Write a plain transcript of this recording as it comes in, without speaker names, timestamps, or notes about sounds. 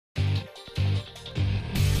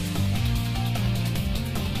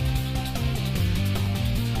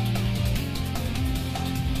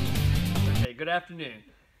good afternoon.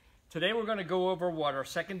 Today we're going to go over what our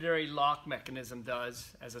secondary lock mechanism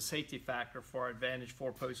does as a safety factor for our Advantage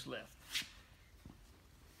 4-post lift.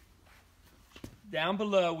 Down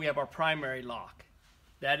below we have our primary lock.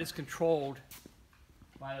 That is controlled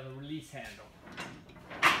by the release handle.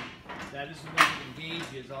 That is the one that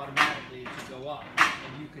engages automatically as you go up,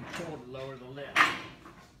 and you control to lower the lift.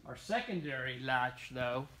 Our secondary latch,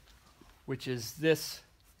 though, which is this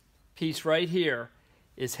piece right here,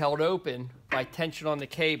 is held open by tension on the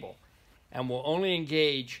cable and will only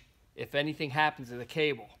engage if anything happens to the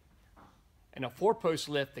cable. In a 4-post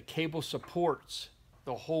lift, the cable supports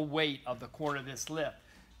the whole weight of the corner of this lift.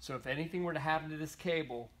 So if anything were to happen to this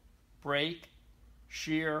cable, break,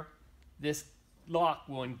 shear, this lock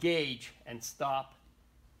will engage and stop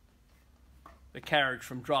the carriage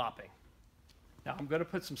from dropping. Now I'm going to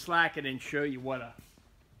put some slack in and show you what a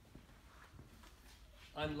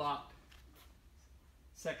unlocked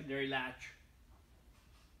secondary latch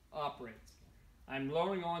operates. I'm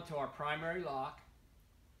lowering onto our primary lock,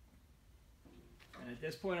 and at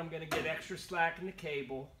this point I'm going to get extra slack in the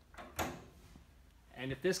cable,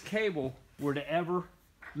 and if this cable were to ever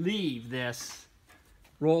leave this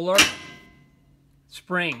roller,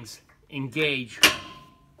 springs engage,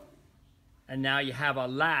 and now you have a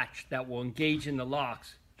latch that will engage in the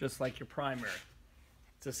locks just like your primary.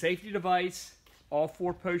 It's a safety device. All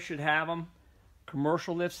 4 posts should have them.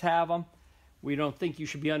 Commercial lifts have them. We don't think you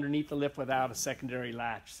should be underneath the lift without a secondary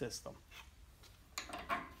latch system.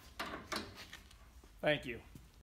 Thank you.